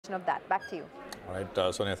of that. Back to you. All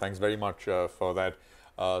right, Sonia, thanks very much for that.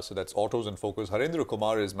 So that's Autos in Focus. Harendra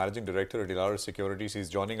Kumar is Managing Director at Elara Securities. He's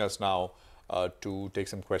joining us now to take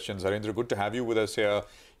some questions. Harendra, good to have you with us here.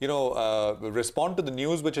 You know, respond to the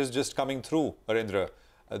news which is just coming through, Harendra.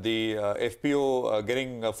 The FPO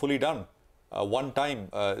getting fully done one time.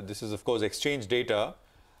 This is, of course, exchange data.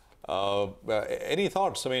 Any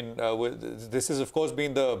thoughts? I mean, this has, of course,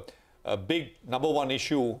 been the big #1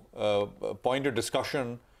 issue, point of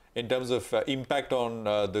discussion in terms of impact on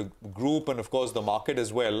the group and, of course, the market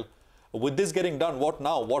as well. With this getting done, what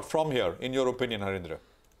now? What from here, in your opinion, Harendra?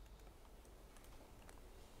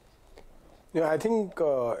 Yeah, I think,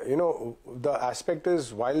 you know, the aspect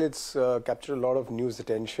is, while it's captured a lot of news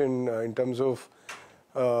attention in terms of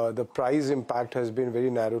the price impact has been very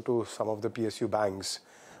narrow to some of the PSU banks,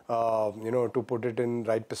 you know, to put it in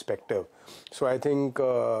right perspective. So I think,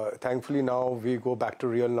 thankfully, now we go back to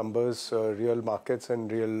real numbers, real markets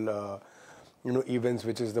and real, you know, events,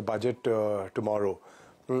 which is the budget tomorrow.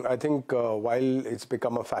 I think while it's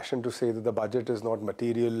become a fashion to say that the budget is not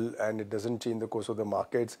material and it doesn't change the course of the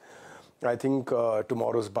markets, I think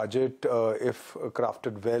tomorrow's budget, if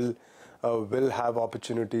crafted well, will have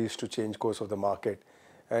opportunities to change course of the market.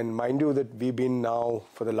 And mind you that we've been now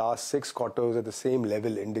for the last 6 quarters at the same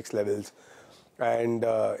level, index levels. And,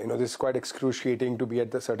 you know, this is quite excruciating to be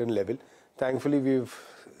at a certain level. Thankfully, we've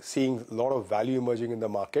seen a lot of value emerging in the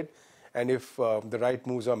market. And if the right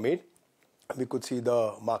moves are made, we could see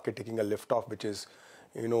the market taking a lift off, which is,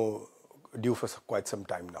 you know, due for quite some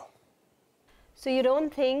time now. So you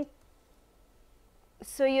don't think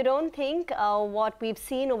what we've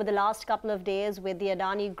seen over the last couple of days with the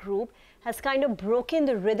Adani Group has kind of broken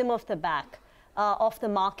the rhythm of the back of the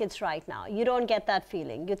markets right now? You don't get that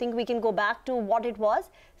feeling? You think we can go back to what it was,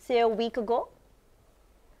 say, a week ago?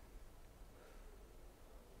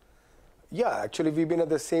 Yeah, actually, we've been at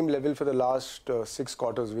the same level for the last 6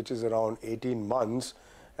 quarters, which is around 18 months.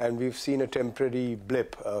 And we've seen a temporary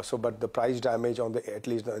blip. But the price damage on the, at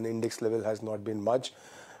least on the index level, has not been much.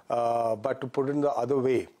 But to put it in the other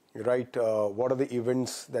way, right, what are the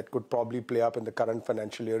events that could probably play up in the current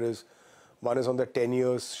financial year is, one is on the 10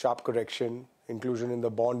 years sharp correction, inclusion in the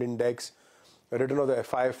bond index, a return of the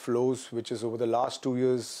FI flows, which is over the last 2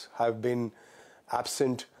 years have been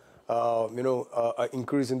absent, you know, an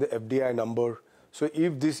increase in the FDI number. So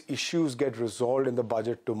if these issues get resolved in the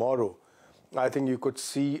budget tomorrow, I think you could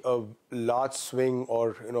see a large swing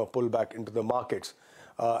or, you know, pullback into the markets.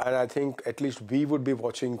 And I think at least we would be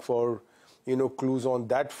watching for, you know, clues on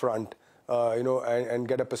that front, you know, and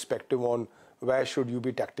get a perspective on where should you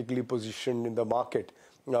be tactically positioned in the market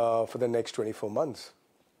for the next 24 months.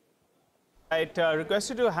 Right, request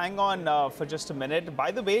you to hang on for just a minute.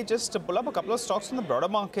 By the way, just to pull up a couple of stocks in the broader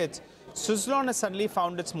markets. Suzlon has suddenly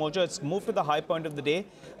found its mojo. It's moved to the high point of the day.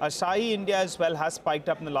 Shahi India as well has spiked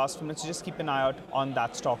up in the last few minutes. So just keep an eye out on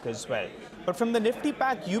that stock as well. But from the Nifty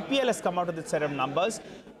pack, UPL has come out with its set of numbers.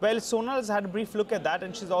 Well, Sonal has had a brief look at that,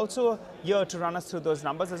 and she's also here to run us through those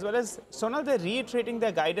numbers, as well as, Sonal, they're reiterating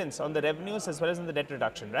their guidance on the revenues as well as on the debt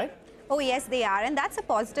reduction, right? Oh, yes, they are. And that's a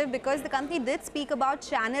positive because the company did speak about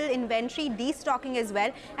channel inventory destocking as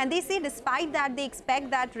well. And they say despite that, they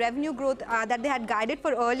expect that revenue growth that they had guided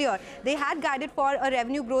for earlier, they had guided for a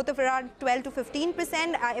revenue growth of around 12 to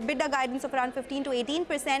 15%, EBITDA guidance of around 15 to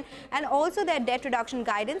 18%, and also their debt reduction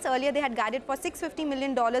guidance. Earlier, they had guided for $650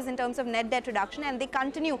 million in terms of net debt reduction, and they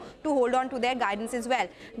continue to hold on to their guidance as well.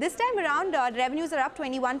 This time around, revenues are up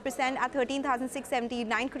 21% at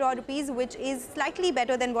 13,679 crore rupees, which is slightly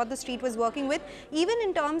better than what the street was working with. Even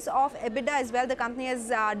in terms of EBITDA as well, the company has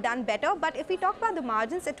done better. But if we talk about the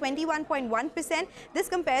margins at 21.1%, this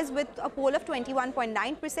compares with a poll of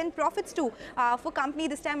 21.9%. Profits too for company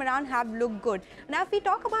this time around have looked good. Now, if we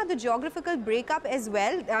talk about the geographical breakup as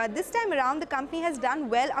well, this time around the company has done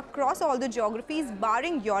well across all the geographies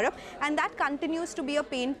barring Europe, and that continues to be a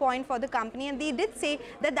pain point for the company, and they did say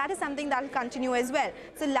that that is something that will continue as well.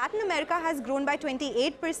 So Latin America has grown by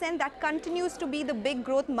 28%. That continues to be the big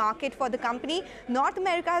growth market for the company. North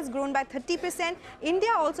America has grown by 30%. India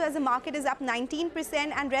also as a market is up 19%,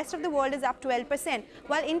 and rest of the world is up 12%.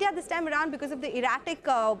 While India this time around, because of the erratic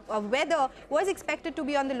weather, was expected to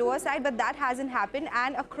be on the lower side, but that hasn't happened.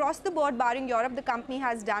 And across the board, barring Europe, the company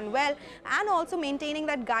has done well, and also maintaining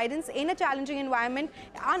that guidance in a challenging environment.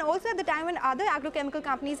 And also at the time when other agrochemical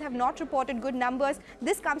companies have not reported good numbers,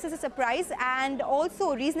 this comes as a surprise. And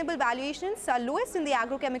also reasonable valuations are lowest in the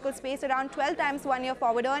agrochemical space, around 12 times 1-year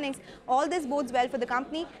forward earnings. All this bodes well for the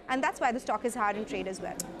company, and that's why the stock is higher in trade as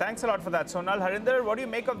well. Thanks a lot for that, Sonal. Harinder, what do you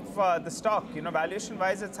make of the stock? You know,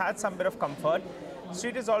 valuation-wise, it's had some bit of comfort.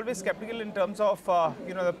 Street is always skeptical in terms of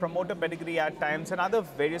the promoter pedigree at times and other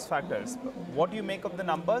various factors. What do you make of the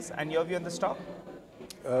numbers and your view on the stock?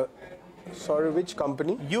 Sorry, which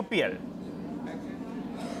company? UPL.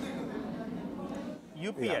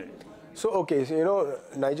 UPL. Yeah. So,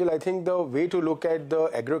 Nigel, I think the way to look at the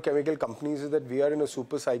agrochemical companies is that we are in a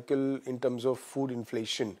super cycle in terms of food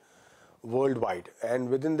inflation worldwide. And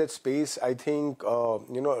within that space, I think, a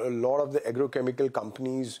lot of the agrochemical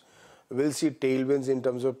companies will see tailwinds in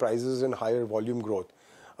terms of prices and higher volume growth.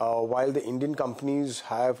 While the Indian companies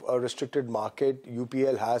have a restricted market,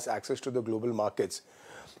 UPL has access to the global markets.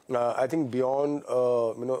 I think beyond,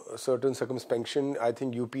 certain circumspection, I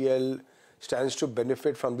think UPL stands to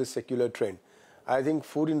benefit from this secular trend. I think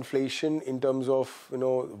food inflation in terms of,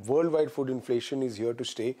 worldwide food inflation is here to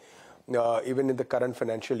stay, even in the current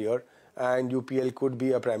financial year, and UPL could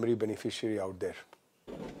be a primary beneficiary out there.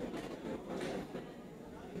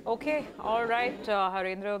 Okay, all right,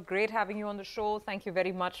 Harendra, great having you on the show. Thank you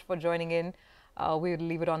very much for joining in. We'll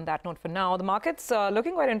leave it on that note for now. The market's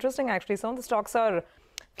looking quite interesting, actually. Some of the stocks are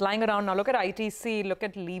flying around now. Look at ITC, look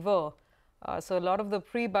at Lever. So a lot of the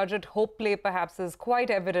pre-budget hope play perhaps is quite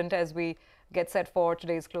evident as we get set for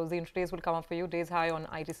today's close. The intradays will come up for you. Days high on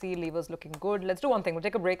ITC, Lever's looking good. Let's do one thing. We'll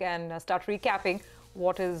take a break and start recapping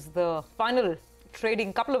what is the final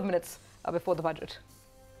trading couple of minutes before the budget.